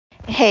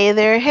Hey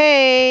there,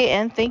 hey,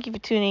 and thank you for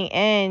tuning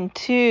in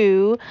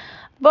to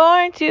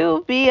Born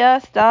to Be a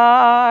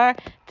Star.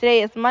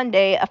 Today is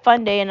Monday, a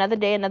fun day,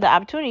 another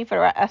opportunity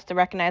for us to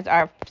recognize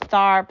our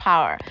star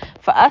power.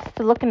 For us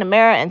to look in the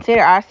mirror and say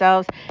to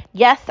ourselves,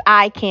 yes,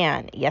 I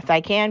can. Yes,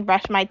 I can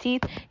brush my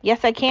teeth.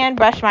 Yes, I can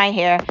brush my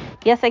hair.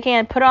 Yes, I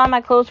can put on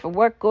my clothes for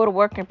work, go to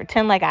work, and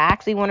pretend like I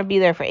actually want to be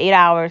there for 8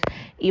 hours,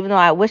 even though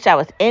I wish I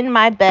was in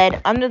my bed,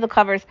 under the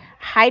covers,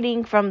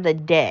 hiding from the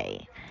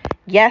day.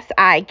 Yes,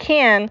 I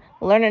can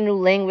learn a new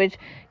language,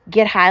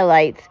 get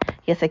highlights.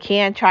 Yes, I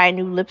can try a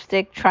new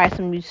lipstick, try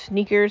some new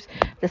sneakers,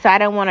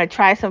 decide I want to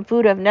try some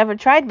food I've never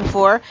tried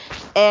before.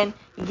 And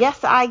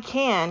yes, I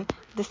can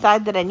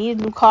decide that I need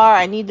a new car,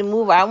 I need to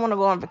move, I want to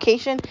go on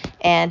vacation,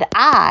 and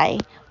I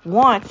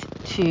want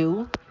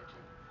to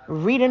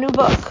read a new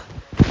book.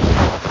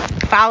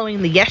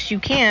 Following the yes, you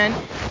can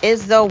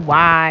is the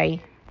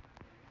why,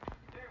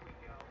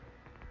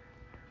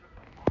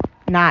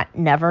 not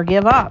never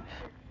give up.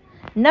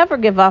 Never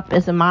give up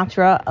is a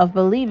mantra of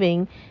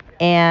believing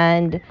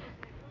and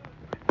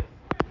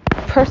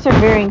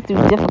persevering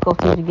through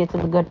difficulty to get to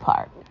the good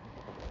part.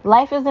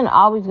 Life isn't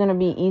always going to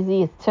be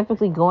easy. It's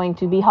typically going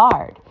to be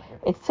hard.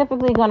 It's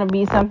typically going to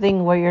be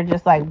something where you're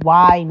just like,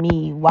 why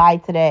me? Why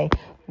today?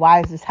 Why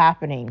is this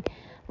happening?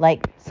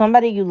 Like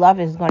somebody you love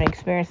is going to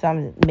experience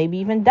some, maybe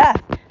even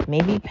death,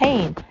 maybe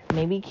pain,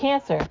 maybe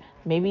cancer.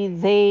 Maybe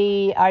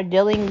they are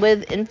dealing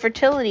with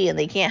infertility and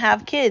they can't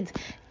have kids.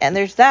 And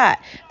there's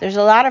that. There's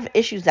a lot of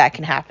issues that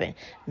can happen.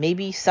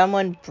 Maybe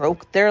someone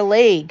broke their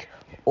leg,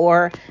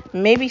 or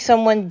maybe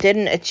someone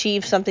didn't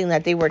achieve something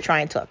that they were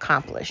trying to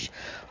accomplish.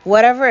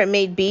 Whatever it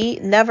may be,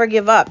 never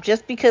give up.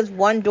 Just because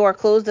one door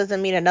closed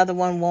doesn't mean another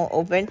one won't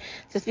open.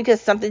 Just because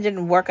something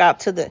didn't work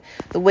out to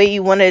the way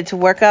you wanted it to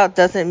work out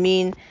doesn't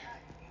mean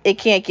it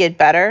can't get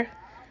better.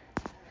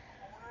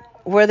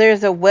 Where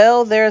there's a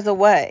will, there's a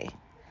way.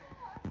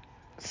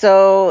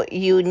 So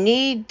you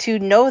need to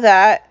know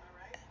that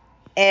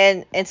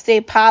and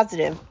stay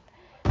positive.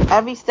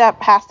 Every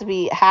step has to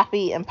be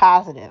happy and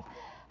positive.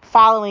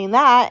 Following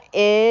that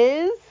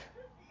is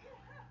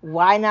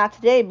why not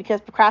today?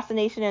 Because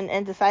procrastination and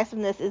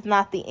indecisiveness is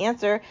not the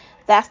answer.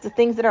 That's the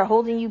things that are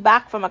holding you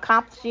back from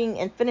accomplishing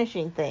and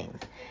finishing things.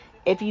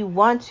 If you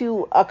want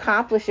to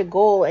accomplish a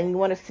goal and you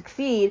want to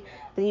succeed,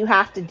 then you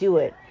have to do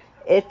it.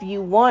 If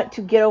you want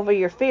to get over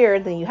your fear,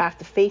 then you have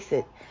to face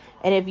it.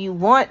 And if you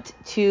want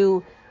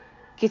to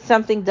get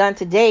something done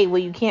today,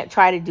 well, you can't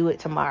try to do it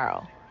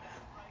tomorrow.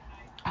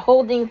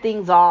 Holding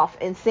things off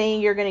and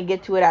saying you're going to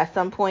get to it at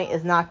some point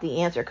is not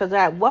the answer, because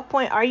at what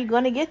point are you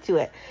going to get to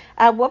it?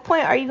 At what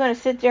point are you going to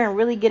sit there and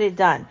really get it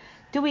done?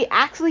 Do we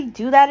actually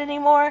do that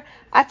anymore?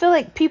 I feel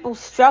like people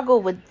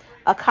struggle with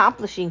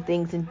accomplishing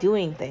things and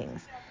doing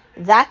things.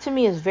 That to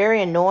me is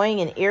very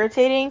annoying and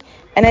irritating,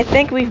 and I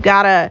think we've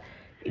got to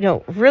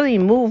really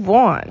move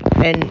on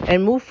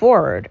and move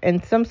forward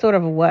in some sort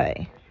of a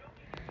way.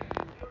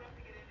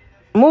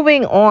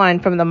 Moving on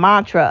from the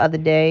mantra of the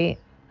day,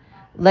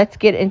 let's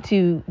get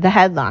into the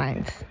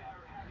headlines,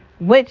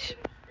 which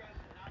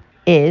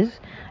is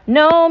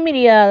no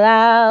media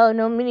allowed,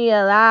 no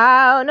media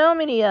allowed, no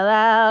media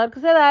allowed,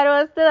 because they lie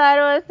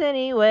to us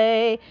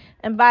anyway.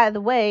 And by the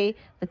way,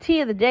 the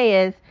tea of the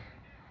day is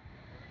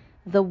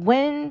the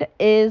wind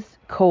is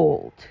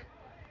cold.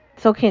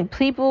 So can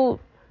people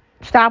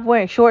stop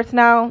wearing shorts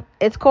now?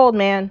 It's cold,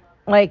 man.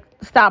 Like,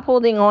 stop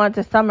holding on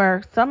to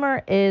summer.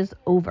 Summer is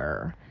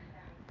over.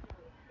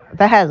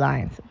 The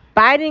headlines.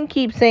 Biden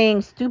keeps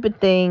saying stupid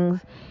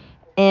things,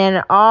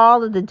 and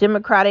all of the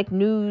Democratic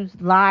news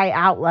lie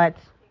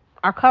outlets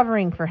are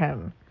covering for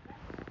him.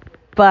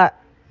 But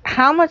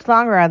how much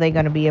longer are they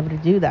going to be able to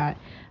do that?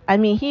 I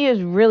mean, he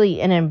is really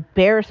an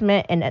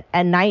embarrassment and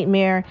a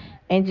nightmare,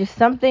 and just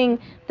something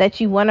that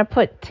you want to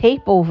put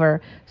tape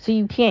over so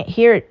you can't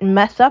hear it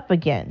mess up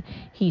again.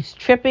 He's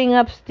tripping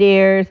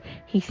upstairs.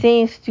 He's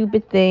saying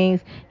stupid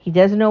things. He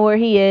doesn't know where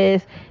he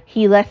is.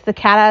 He lets the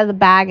cat out of the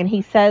bag, and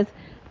he says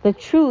the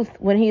truth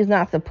when he's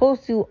not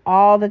supposed to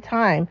all the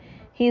time.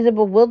 He's a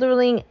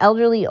bewildering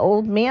elderly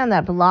old man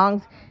that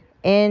belongs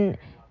in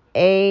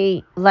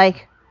a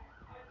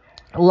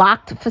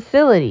locked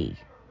facility,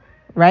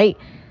 right?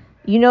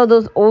 You know,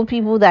 those old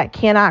people that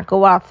cannot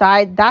go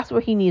outside, that's where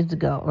he needs to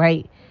go,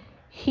 right?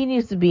 He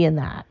needs to be in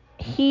that.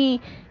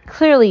 He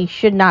clearly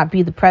should not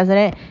be the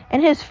president,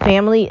 and his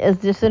family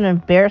is just an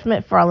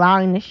embarrassment for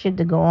allowing this shit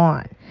to go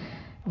on.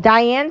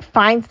 Dianne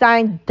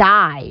Feinstein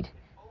died.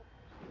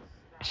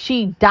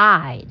 She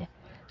died.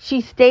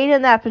 She stayed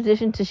in that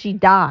position till she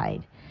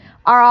died.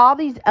 Are all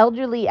these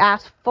elderly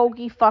ass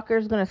folky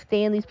fuckers going to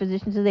stay in these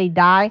positions till they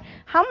die?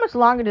 How much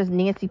longer does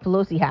Nancy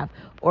Pelosi have?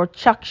 Or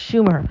Chuck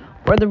Schumer?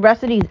 Or the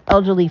rest of these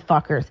elderly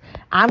fuckers?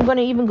 I'm going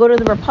to even go to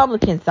the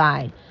Republican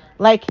side.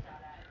 Like,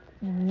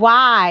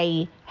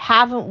 why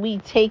haven't we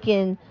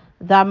taken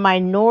the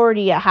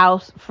minority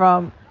house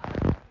from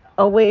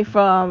away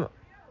from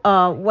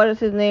what is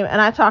his name?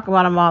 And I talk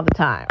about him all the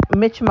time.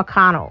 Mitch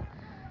McConnell.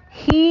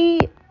 He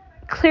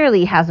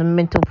clearly has a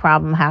mental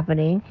problem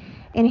happening,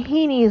 and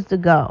he needs to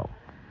go.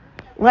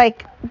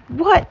 Like,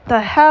 what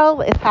the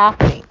hell is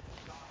happening?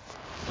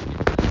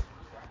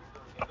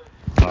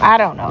 I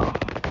don't know.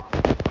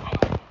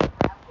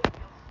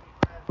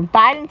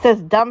 Biden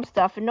says dumb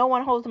stuff and no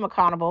one holds him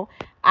accountable.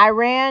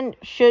 Iran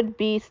should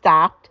be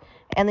stopped.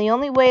 And the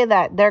only way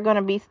that they're going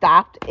to be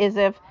stopped is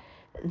if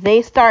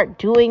they start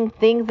doing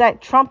things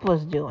that Trump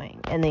was doing.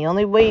 And the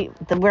only way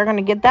that we're going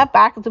to get that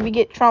back is if we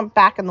get Trump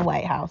back in the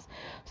White House.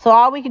 So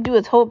all we can do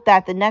is hope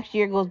that the next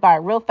year goes by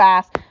real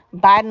fast,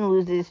 Biden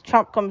loses,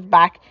 Trump comes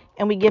back,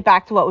 and we get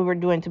back to what we were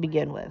doing to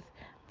begin with.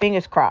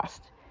 Fingers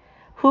crossed.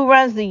 Who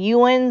runs the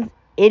UN?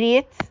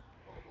 Idiots.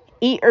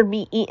 Eat or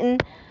be eaten.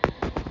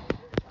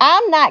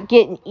 I'm not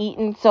getting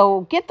eaten,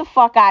 so get the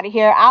fuck out of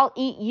here. I'll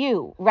eat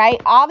you, right?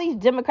 All these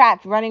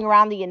Democrats running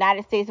around the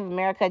United States of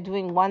America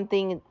doing one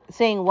thing,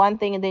 saying one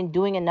thing, and then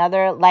doing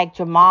another, like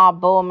Jamal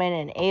Bowman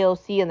and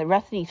AOC and the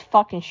rest of these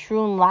fucking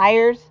shroom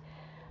liars.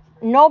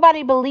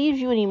 Nobody believes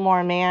you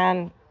anymore,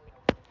 man.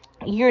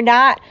 You're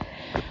not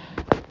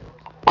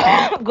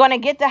going to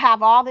get to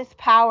have all this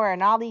power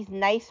and all these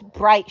nice,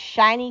 bright,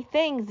 shiny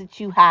things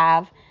that you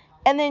have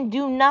and then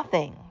do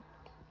nothing.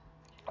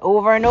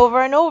 Over and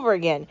over and over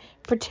again,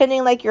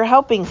 pretending like you're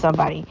helping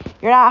somebody.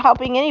 You're not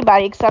helping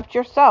anybody except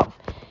yourself.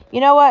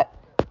 You know what?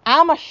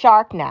 I'm a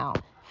shark now.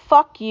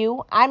 Fuck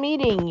you. I'm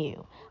eating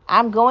you.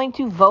 I'm going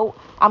to vote.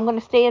 I'm going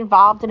to stay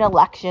involved in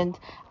elections.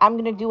 I'm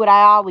going to do what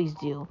I always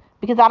do.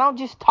 Because I don't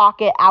just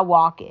talk it, I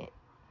walk it.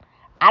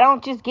 I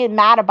don't just get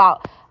mad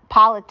about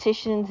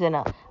politicians and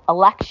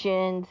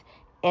elections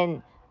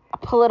and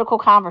political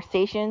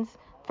conversations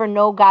for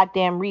no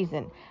goddamn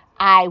reason.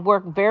 I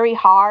work very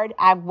hard.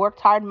 I've worked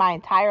hard my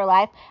entire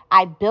life.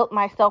 I built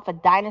myself a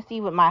dynasty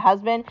with my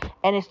husband,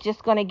 and it's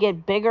just going to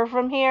get bigger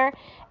from here.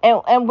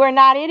 And we're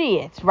not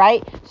idiots,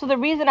 right? So the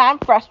reason I'm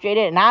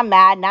frustrated and I'm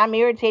mad and I'm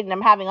irritated and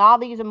I'm having all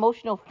these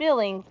emotional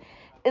feelings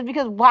is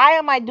because why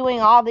am I doing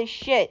all this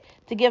shit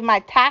to give my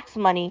tax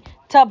money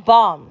to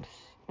bums,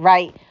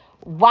 right?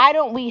 Why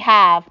don't we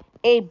have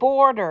a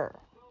border,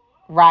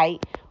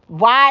 right?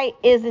 Why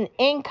is an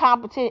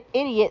incompetent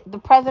idiot the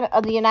president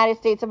of the United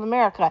States of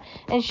America?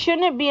 And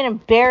shouldn't it be an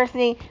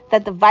embarrassing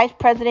that the vice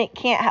president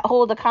can't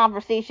hold a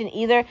conversation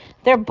either?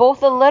 They're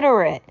both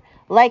illiterate.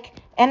 Like,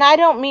 and I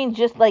don't mean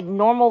just like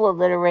normal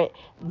illiterate.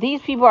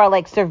 These people are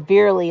like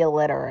severely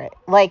illiterate.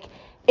 Like,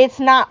 it's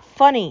not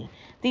funny.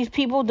 These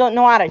people don't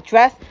know how to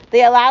dress.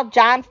 They allowed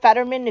John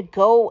Fetterman to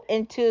go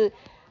into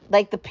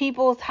like the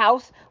people's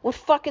house with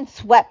fucking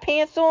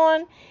sweatpants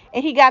on,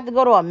 and he got to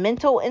go to a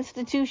mental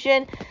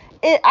institution.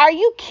 Are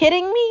you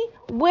kidding me?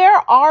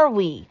 Where are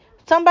we?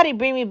 Somebody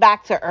bring me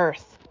back to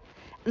earth.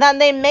 Then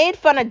they made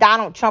fun of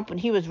Donald Trump when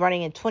he was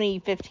running in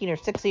 2015 or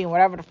 16,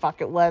 whatever the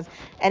fuck it was,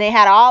 and they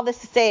had all this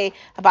to say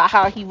about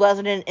how he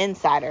wasn't an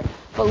insider.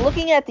 But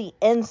looking at the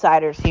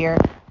insiders here,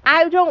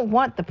 I don't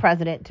want the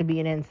president to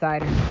be an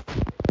insider.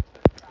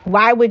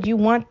 Why would you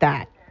want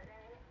that?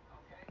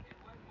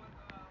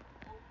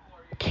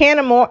 Can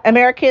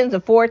Americans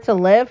afford to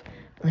live?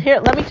 Here,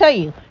 let me tell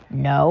you,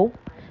 no.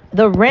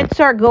 The rents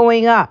are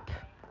going up.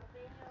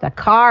 The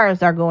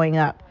cars are going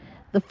up.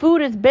 The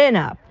food has been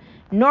up.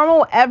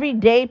 Normal,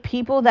 everyday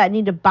people that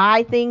need to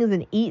buy things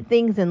and eat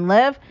things and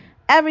live,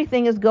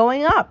 everything is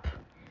going up.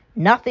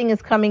 Nothing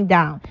is coming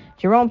down.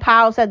 Jerome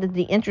Powell said that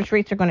the interest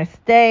rates are going to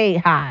stay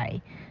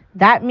high.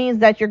 That means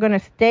that you're going to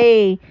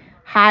stay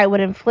high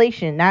with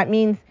inflation. That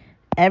means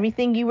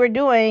everything you were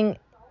doing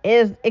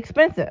is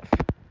expensive.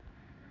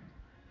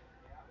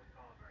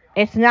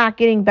 It's not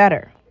getting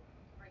better.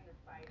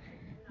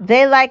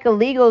 They like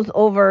illegals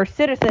over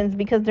citizens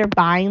because they're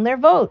buying their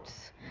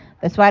votes.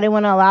 That's why they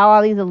want to allow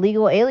all these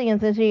illegal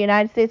aliens into the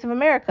United States of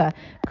America,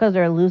 because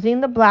they're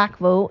losing the black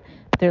vote,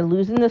 they're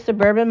losing the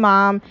suburban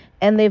mom,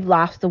 and they've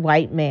lost the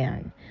white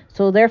man.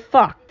 So they're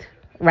fucked,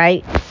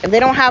 right? If they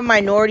don't have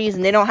minorities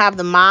and they don't have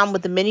the mom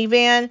with the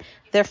minivan,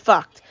 they're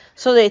fucked.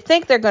 So they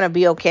think they're going to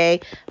be okay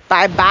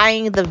by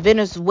buying the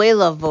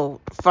Venezuela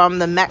vote from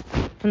the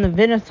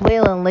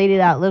Venezuelan lady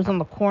that lives on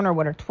the corner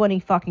with her 20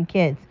 fucking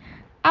kids.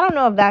 I don't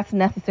know if that's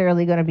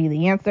necessarily going to be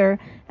the answer.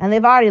 And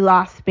they've already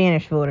lost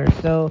Spanish voters.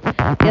 So,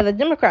 yeah, the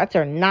Democrats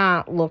are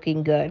not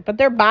looking good. But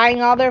they're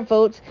buying all their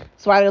votes.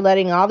 That's why they're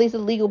letting all these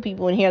illegal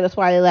people in here. That's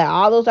why they let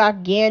all those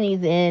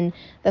Afghanis in.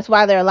 That's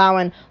why they're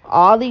allowing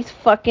all these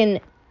fucking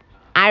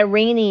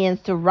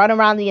Iranians to run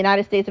around the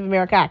United States of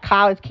America at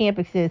college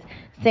campuses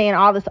saying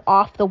all this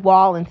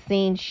off-the-wall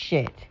insane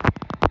shit.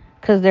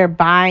 Because they're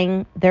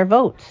buying their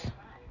votes.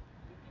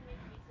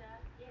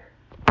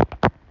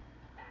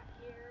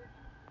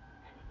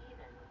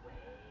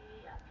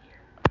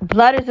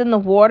 Blood is in the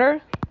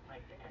water,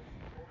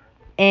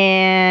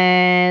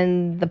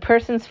 and the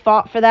person's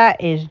fault for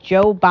that is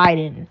Joe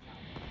Biden.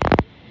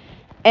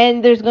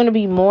 And there's going to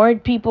be more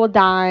people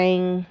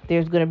dying.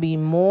 There's going to be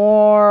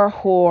more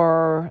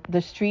horror.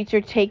 The streets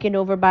are taken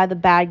over by the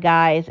bad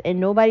guys, and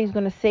nobody's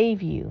going to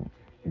save you.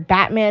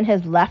 Batman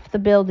has left the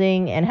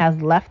building and has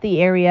left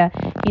the area.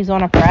 He's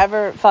on a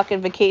forever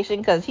fucking vacation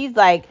because he's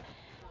like,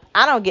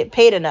 I don't get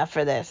paid enough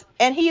for this.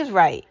 And he's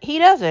right. He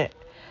doesn't.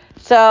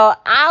 So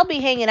I'll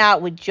be hanging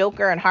out with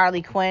Joker and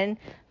Harley Quinn,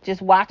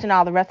 just watching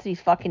all the rest of these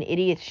fucking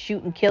idiots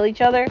shoot and kill each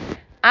other.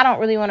 I don't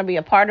really want to be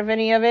a part of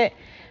any of it.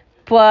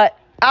 But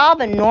All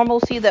the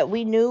normalcy that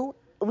we knew,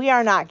 we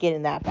are not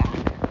getting that back.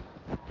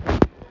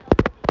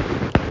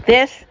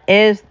 This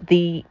is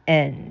the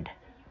end.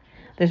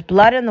 There's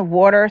blood in the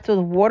water, so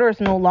the water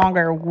is no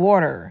longer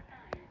water.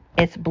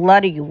 It's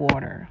bloody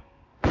water.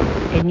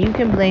 And you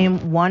can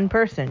blame one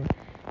person,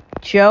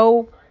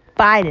 Joe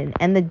Biden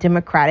and the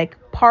Democratic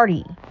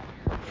Party.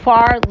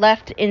 Far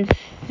left,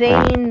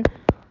 insane,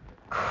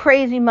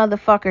 crazy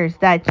motherfuckers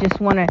that just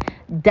want to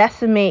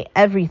decimate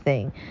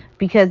everything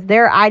because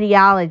their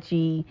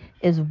ideology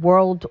is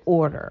world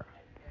order.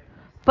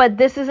 But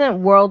this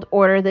isn't world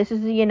order. This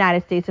is the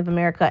United States of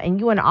America, and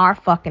you in our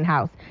fucking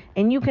house.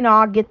 And you can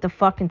all get the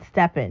fucking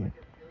step in.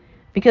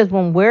 Because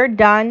when we're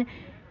done,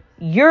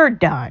 you're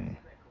done.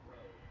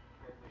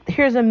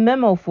 Here's a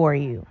memo for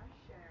you.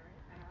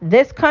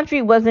 This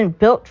country wasn't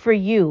built for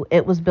you.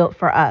 It was built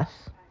for us.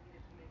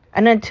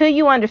 And until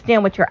you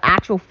understand what your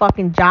actual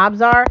fucking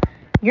jobs are,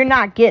 you're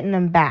not getting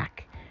them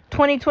back.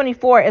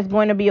 2024 is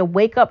going to be a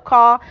wake-up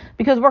call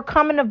because we're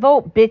coming to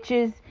vote,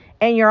 bitches,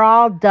 and you're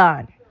all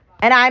done.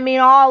 And I mean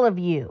all of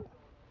you.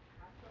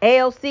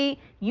 AOC,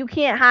 you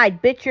can't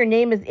hide. Bitch, your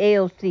name is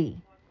AOC.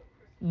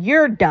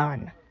 You're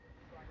done.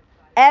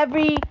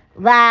 Every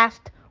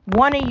last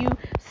one of you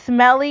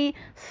smelly,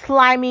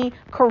 slimy,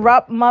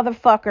 corrupt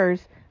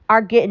motherfuckers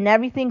are getting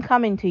everything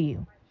coming to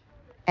you.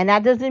 And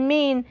that doesn't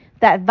mean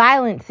that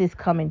violence is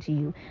coming to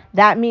you.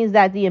 That means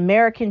that the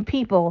American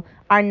people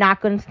are not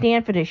going to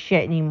stand for this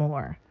shit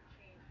anymore.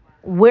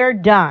 We're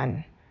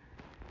done.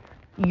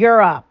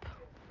 You're up.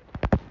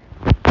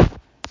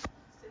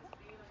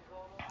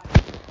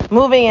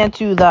 Moving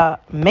into the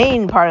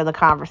main part of the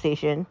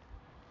conversation.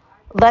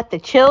 Let the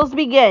chills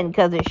begin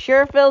because it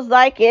sure feels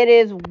like it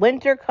is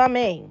winter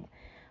coming.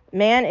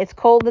 Man, it's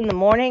cold in the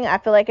morning. I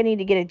feel like I need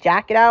to get a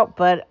jacket out,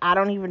 but I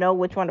don't even know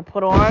which one to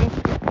put on.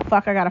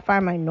 Fuck, I gotta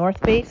find my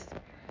North Face.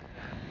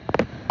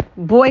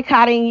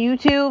 Boycotting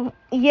YouTube.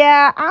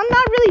 Yeah, I'm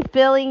not really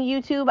feeling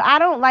YouTube. I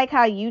don't like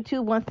how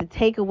YouTube wants to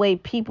take away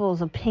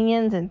people's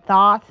opinions and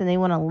thoughts, and they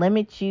want to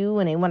limit you,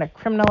 and they want to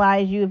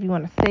criminalize you if you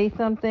want to say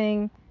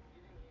something.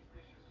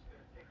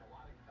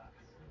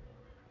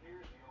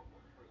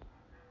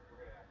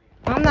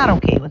 I'm not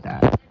okay with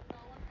that.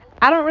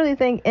 I don't really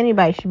think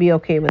anybody should be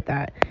okay with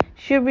that.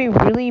 Should we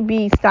really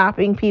be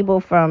stopping people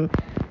from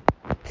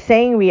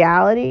saying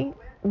reality?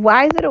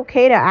 Why is it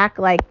okay to act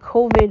like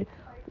COVID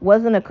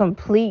wasn't a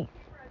complete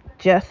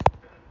just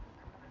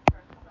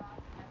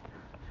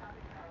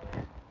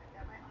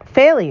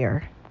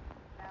failure?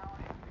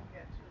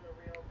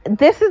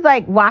 This is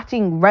like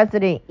watching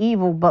Resident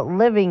Evil but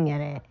living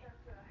in it.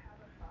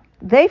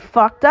 They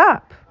fucked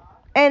up.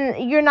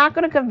 And you're not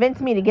going to convince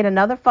me to get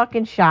another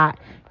fucking shot.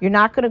 You're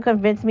not going to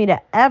convince me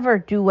to ever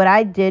do what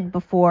I did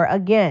before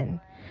again.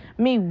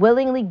 Me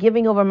willingly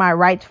giving over my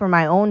rights for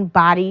my own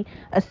body,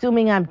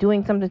 assuming I'm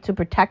doing something to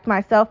protect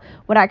myself,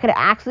 when I could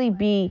actually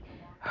be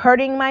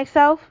hurting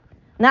myself.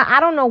 Now, I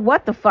don't know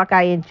what the fuck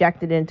I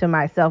injected into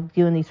myself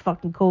doing these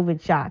fucking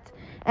COVID shots.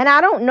 And I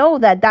don't know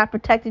that that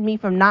protected me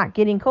from not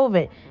getting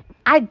COVID.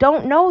 I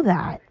don't know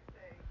that.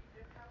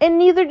 And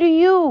neither do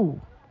you.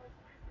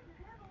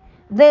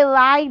 They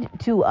lied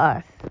to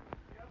us.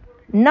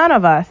 None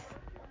of us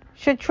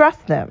should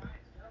trust them.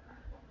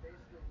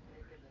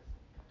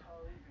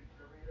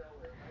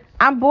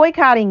 I'm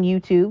boycotting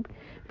YouTube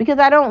because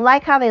I don't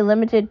like how they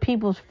limited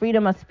people's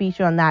freedom of speech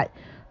on that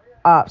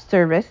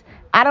service.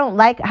 I don't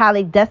like how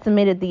they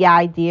decimated the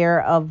idea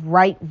of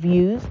right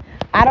views.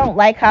 I don't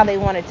like how they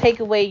want to take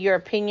away your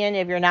opinion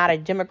if you're not a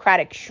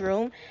Democratic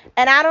shroom.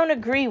 And I don't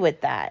agree with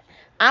that.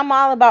 I'm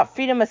all about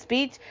freedom of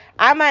speech.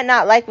 I might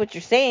not like what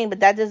you're saying, but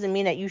that doesn't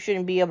mean that you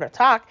shouldn't be able to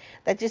talk.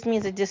 That just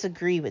means I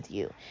disagree with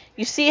you.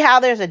 You see how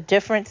there's a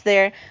difference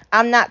there?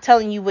 I'm not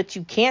telling you what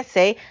you can't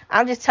say.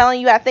 I'm just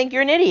telling you I think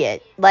you're an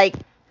idiot. Like,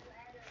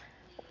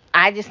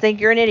 I just think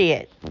you're an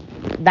idiot.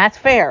 That's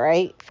fair,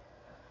 right?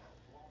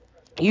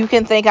 You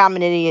can think I'm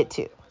an idiot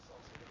too.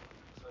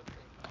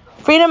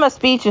 Freedom of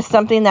speech is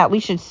something that we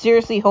should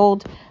seriously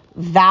hold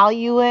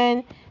value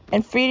in,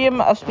 and freedom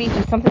of speech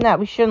is something that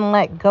we shouldn't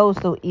let go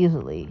so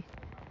easily.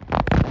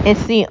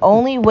 It's the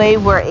only way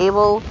we're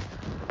able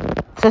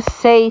to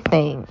say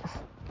things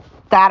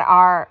that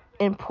are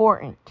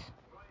important.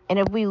 And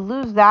if we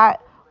lose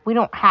that, we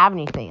don't have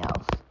anything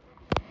else.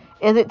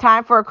 Is it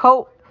time for a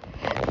coat?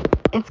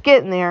 It's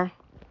getting there.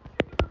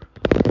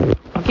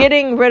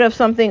 Getting rid of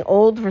something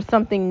old for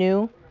something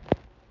new.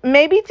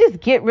 Maybe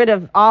just get rid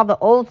of all the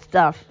old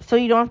stuff so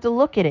you don't have to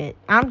look at it.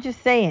 I'm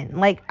just saying.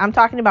 Like, I'm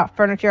talking about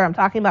furniture. I'm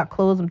talking about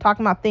clothes. I'm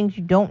talking about things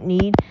you don't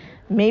need.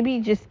 Maybe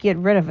just get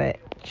rid of it.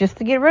 Just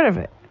to get rid of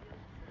it.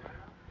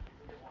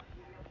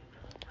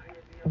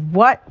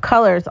 What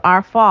colors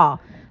are fall?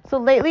 So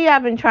lately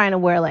I've been trying to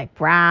wear like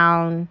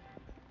brown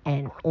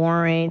and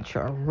orange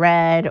or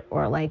red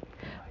or like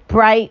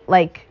bright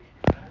like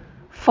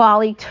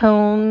folly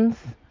tones.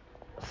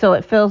 So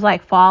it feels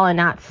like fall and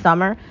not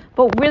summer.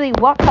 But really,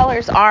 what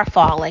colors are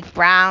fall? Like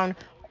brown,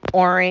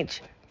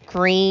 orange,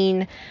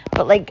 green.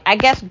 But like, I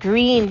guess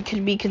green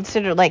could be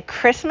considered like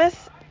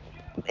Christmas.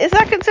 Is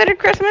that considered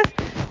Christmas?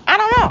 I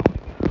don't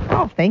know. I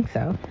don't think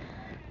so.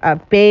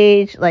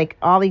 beige, like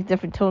all these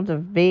different tones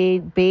of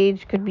beige.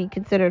 Beige could be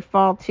considered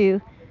fall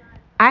too.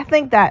 I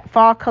think that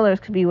fall colors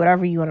could be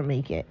whatever you want to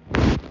make it.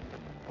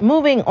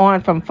 Moving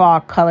on from fall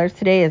colors,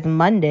 today is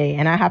Monday,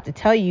 and I have to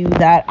tell you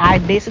that I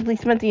basically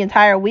spent the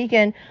entire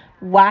weekend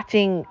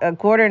watching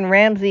Gordon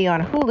Ramsay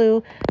on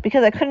Hulu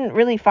because I couldn't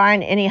really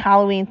find any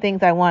Halloween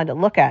things I wanted to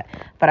look at.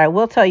 But I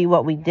will tell you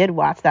what we did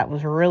watch that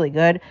was really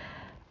good.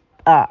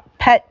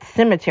 Pet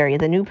Cemetery,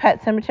 the new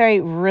Pet Cemetery,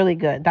 really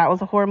good. That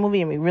was a horror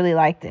movie, and we really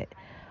liked it.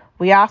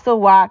 We also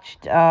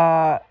watched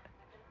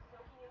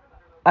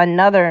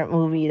another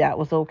movie that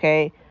was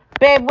okay.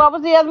 Babe, what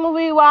was the other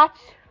movie we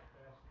watched?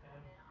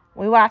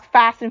 We watched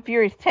Fast and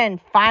Furious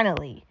 10,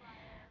 finally.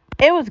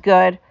 It was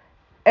good.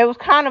 It was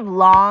kind of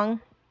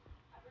long,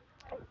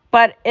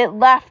 but it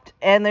left,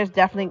 and there's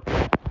definitely...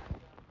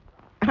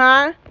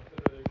 Huh?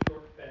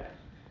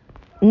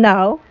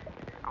 No.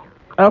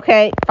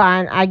 Okay,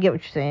 fine. I get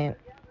what you're saying.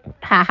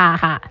 Ha ha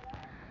ha.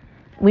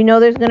 We know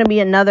there's going to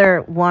be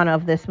another one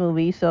of this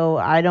movie, so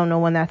I don't know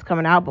when that's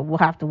coming out, but we'll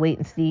have to wait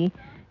and see.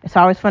 It's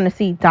always fun to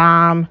see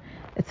Dom.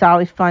 It's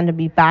always fun to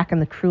be back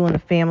in the crew and the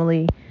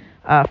family.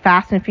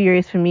 Fast and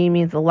Furious for me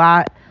means a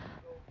lot.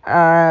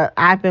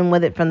 I've been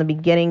with it from the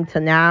beginning to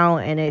now,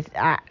 and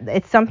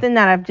it's something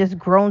that I've just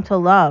grown to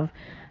love.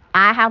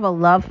 I have a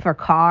love for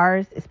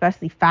cars,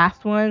 especially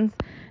fast ones,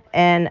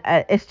 and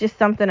it's just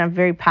something I'm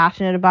very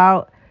passionate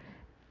about.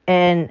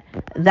 And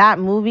that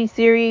movie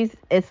series,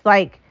 it's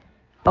like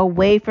a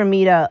way for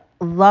me to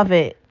love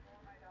it,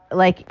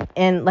 like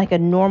in like a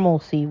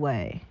normalcy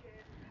way.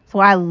 So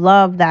I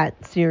love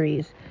that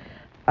series.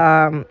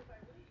 Um,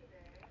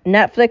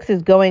 Netflix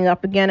is going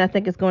up again. I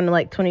think it's going to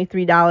like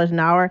 $23 an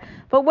hour.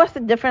 But what's the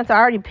difference? I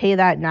already pay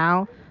that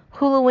now.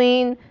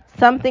 huluween,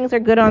 some things are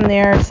good on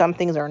there, some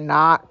things are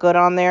not good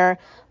on there.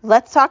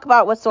 Let's talk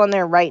about what's on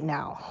there right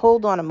now.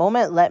 Hold on a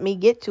moment. Let me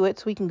get to it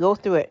so we can go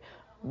through it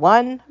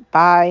one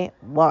by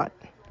one.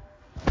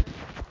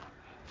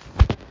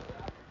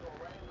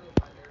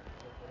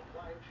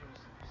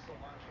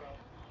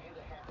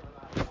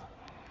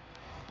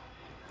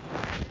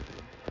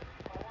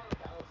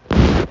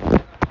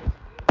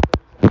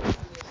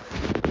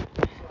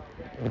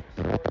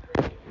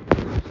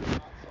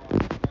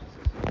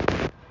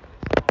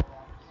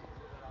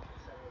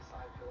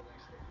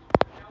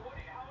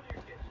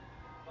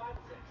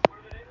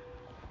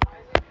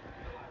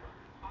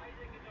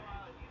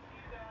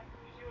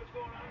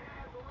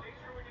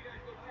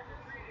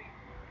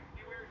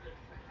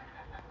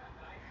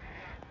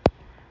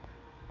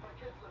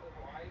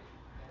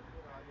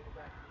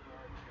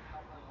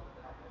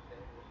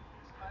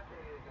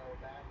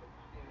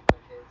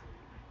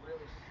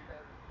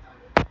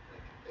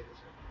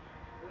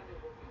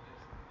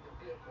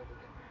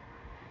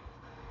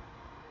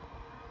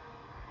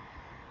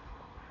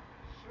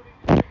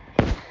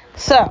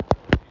 So,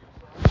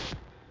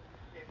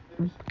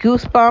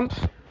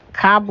 Goosebumps,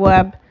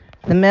 Cobweb,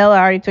 The Mill, I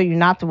already told you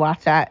not to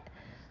watch that.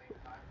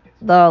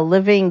 The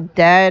Living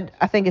Dead,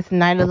 I think it's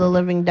Night of the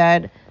Living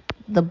Dead,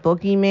 The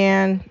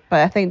Boogeyman,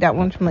 but I think that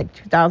one's from like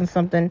 2000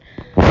 something.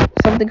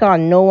 Something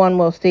called No One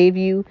Will Save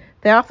You.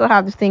 They also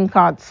have this thing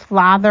called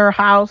Slaughter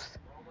House.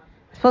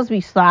 It's supposed to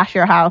be Slash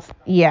Your House.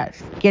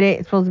 Yes, get it?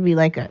 It's supposed to be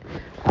like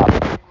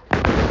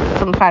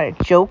some kind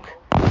of joke.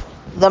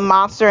 The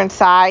monster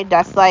inside,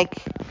 that's like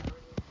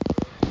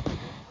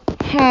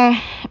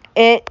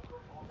It,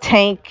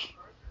 Tank,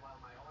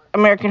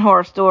 American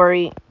Horror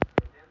Story,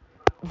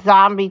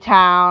 Zombie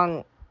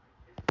Town,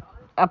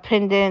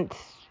 Appendix,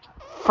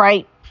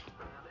 Fright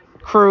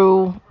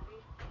Crew,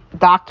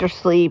 Doctor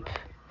Sleep,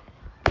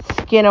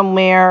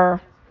 Skinamare.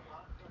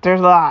 There's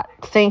a lot.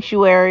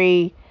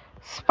 Sanctuary,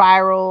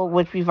 Spiral,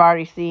 which we've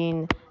already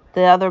seen.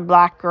 The Other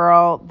Black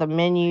Girl, The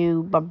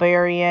Menu,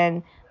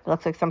 Barbarian. It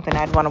looks like something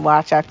I'd want to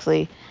watch,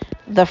 actually.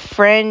 The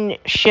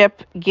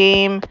Friendship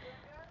Game.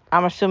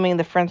 I'm assuming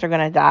the friends are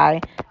going to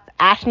die.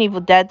 Ash and Evil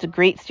Dead's a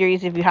great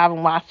series. If you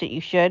haven't watched it, you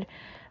should.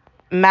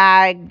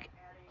 Malignant.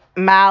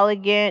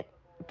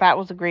 That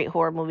was a great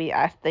horror movie.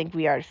 I think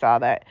we already saw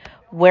that.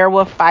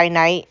 Werewolf by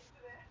Night.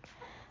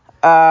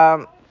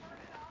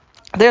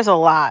 There's a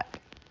lot.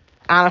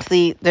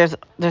 Honestly, there's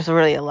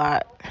really a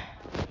lot.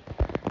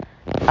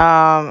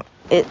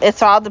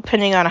 It's all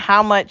depending on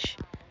how much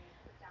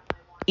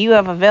you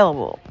have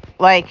available.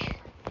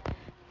 Like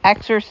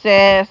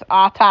Exorcist,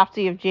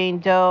 Autopsy of Jane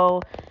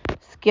Doe,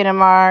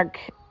 Skinamark,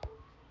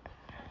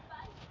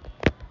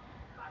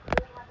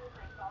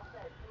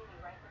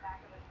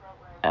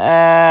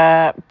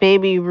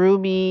 Baby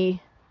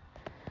Ruby,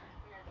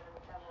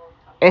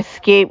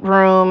 Escape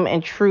Room,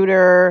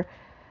 Intruder,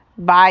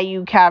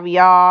 Bayou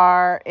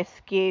Caviar,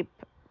 Escape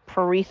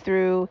Paris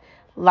Through,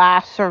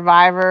 Last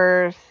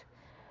Survivors,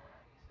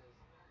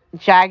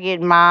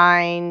 Jagged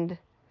Mind,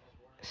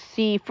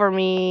 See For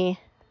Me,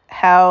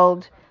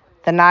 Held,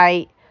 The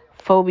Night,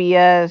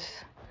 Phobias,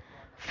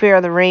 Fear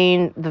of the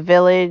Rain, The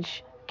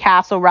Village,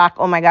 Castle Rock.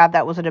 Oh my god,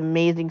 that was an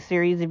amazing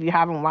series. If you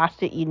haven't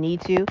watched it, you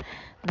need to.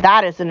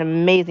 That is an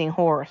amazing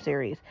horror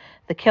series.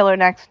 The Killer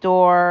Next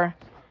Door,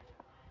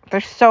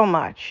 There's so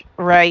much,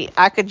 right?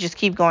 I could just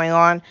keep going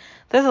on.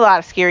 There's a lot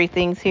of scary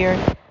things here.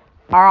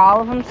 Are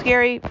all of them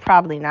scary?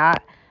 Probably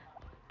not.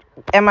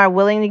 Am I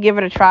willing to give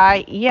it a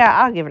try? Yeah,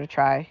 I'll give it a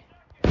try.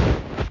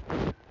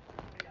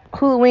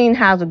 Huluween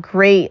has a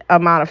great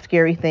amount of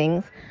scary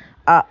things.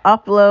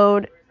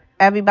 Upload,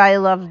 Everybody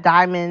Loves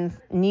Diamonds,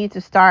 Need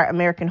to Start,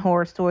 American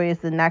Horror Story is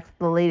the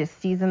latest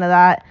season of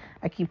that.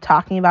 I keep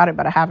talking about it,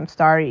 but I haven't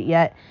started it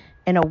yet.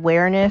 And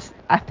Awareness,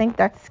 I think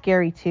that's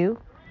scary too.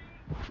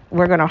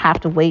 We're going to have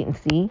to wait and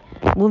see.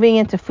 Moving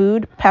into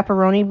food,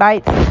 pepperoni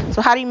bites.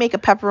 So how do you make a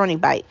pepperoni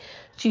bite?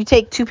 So you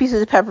take 2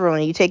 pieces of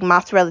pepperoni, you take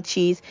mozzarella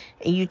cheese,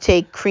 and you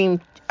take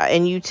cream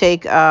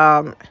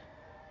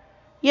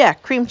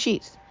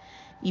cheese.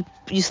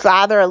 You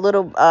slather a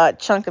little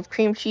chunk of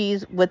cream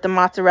cheese with the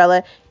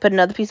mozzarella, put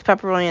another piece of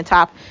pepperoni on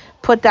top,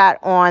 put that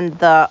on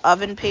the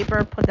oven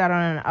paper, put that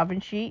on an oven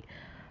sheet.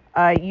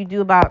 You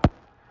do about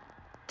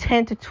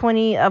 10 to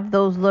 20 of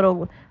those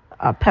little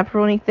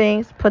pepperoni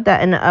things, put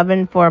that in the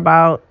oven for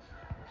about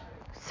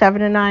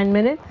 7 to 9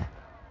 minutes.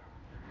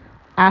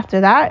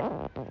 After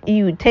that,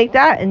 you take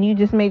that and you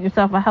just made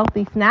yourself a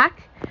healthy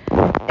snack,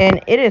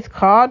 and it is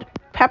called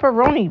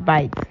pepperoni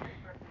bites.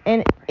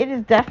 And it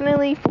is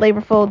definitely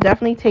flavorful,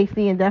 definitely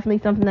tasty, and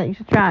definitely something that you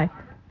should try.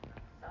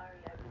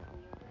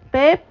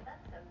 Babe?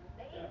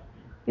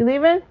 You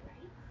leaving?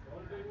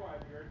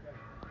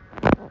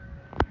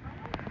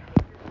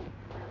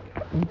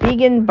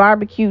 Vegan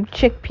barbecue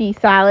chickpea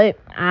salad.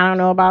 I don't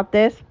know about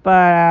this,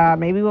 but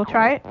maybe we'll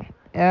try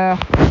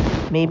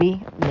it.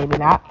 Maybe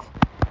not.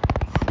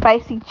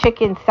 Spicy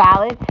chicken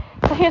salad.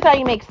 So here's how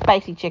you make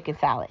spicy chicken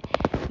salad.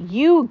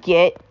 You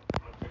get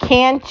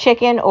canned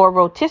chicken or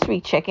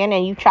rotisserie chicken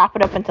and you chop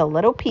it up into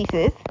little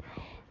pieces.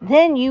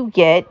 Then you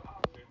get,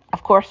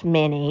 of course,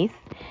 mayonnaise.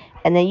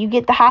 And then you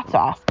get the hot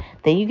sauce.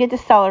 Then you get the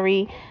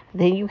celery.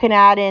 Then you can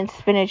add in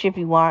spinach if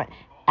you want.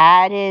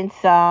 Add in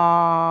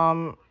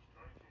some,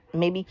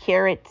 maybe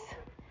carrots.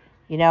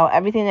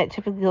 Everything that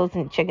typically goes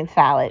in chicken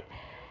salad.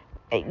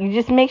 You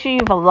just make sure you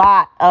have a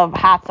lot of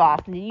hot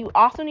sauce. And you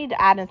also need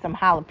to add in some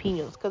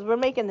jalapenos because we're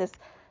making this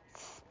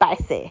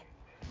spicy.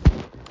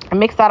 And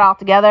mix that all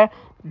together.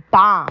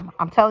 Bomb.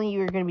 I'm telling you,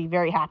 you're going to be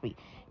very happy.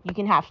 You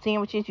can have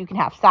sandwiches. You can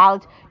have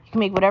salads. You can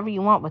make whatever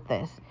you want with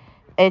this.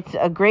 It's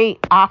a great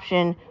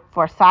option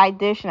for a side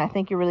dish, and I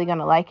think you're really going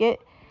to like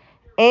it.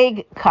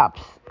 Egg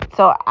cups.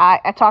 So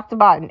I talked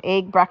about an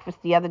egg breakfast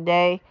the other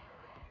day.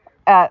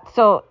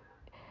 So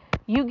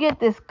you get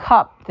this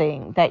cup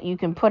thing that you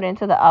can put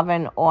into the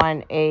oven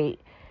on a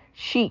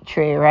sheet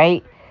tray,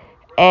 right?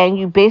 And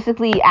you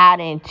basically add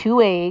in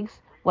 2 eggs,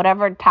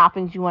 whatever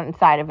toppings you want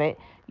inside of it.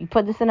 You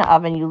put this in the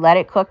oven, you let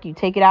it cook, you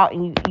take it out,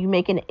 and you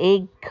make an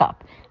egg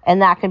cup.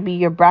 And that can be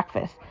your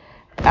breakfast.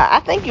 I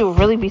think you'll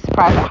really be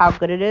surprised at how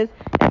good it is.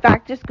 In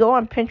fact, just go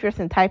on Pinterest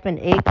and type in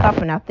egg cup,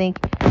 and I think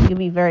you'll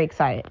be very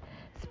excited.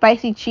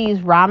 Spicy cheese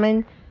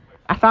ramen.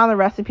 I found the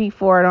recipe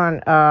for it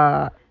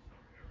on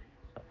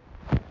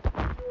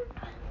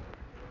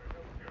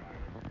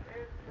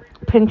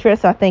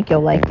Pinterest. I think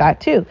you'll like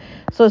that too.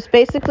 So it's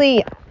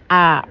basically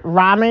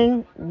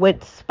ramen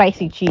with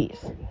spicy cheese.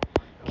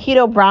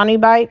 Keto brownie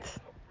bites.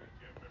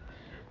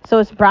 So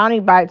it's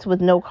brownie bites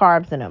with no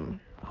carbs in them.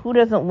 Who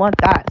doesn't want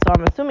that? So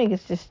I'm assuming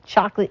it's just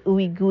chocolate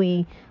ooey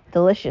gooey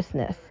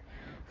deliciousness.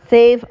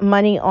 Save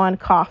money on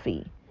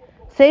coffee.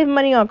 Save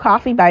money on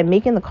coffee by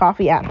making the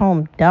coffee at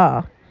home.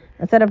 Duh.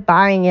 Instead of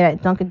buying it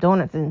at Dunkin'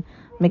 Donuts and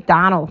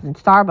McDonald's and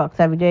Starbucks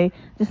every day,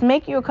 just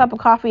make you a cup of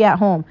coffee at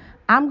home.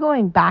 I'm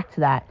going back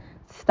to that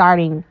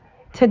starting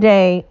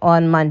today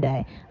on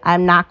Monday.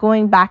 I'm not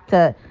going back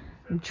to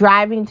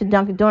driving to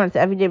Dunkin' Donuts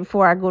every day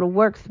before I go to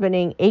work,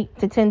 spending $8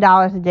 to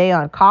 $10 a day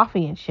on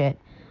coffee and shit.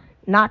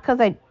 Not because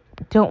I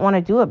don't want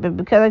to do it, but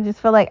because I just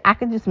feel like I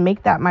could just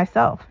make that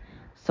myself.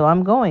 So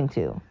I'm going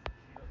to.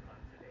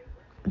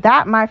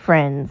 That, my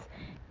friends,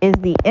 is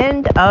the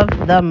end of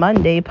the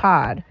Monday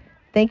pod.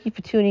 Thank you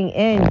for tuning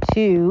in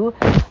to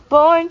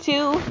Born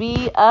to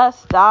Be a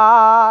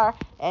Star.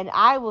 And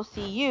I will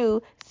see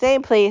you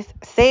same place,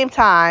 same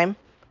time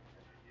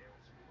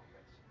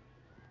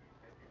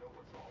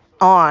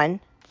on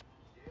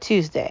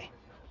Tuesday.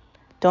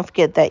 Don't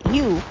forget that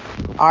you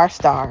are a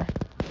star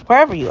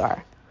wherever you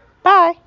are. Bye.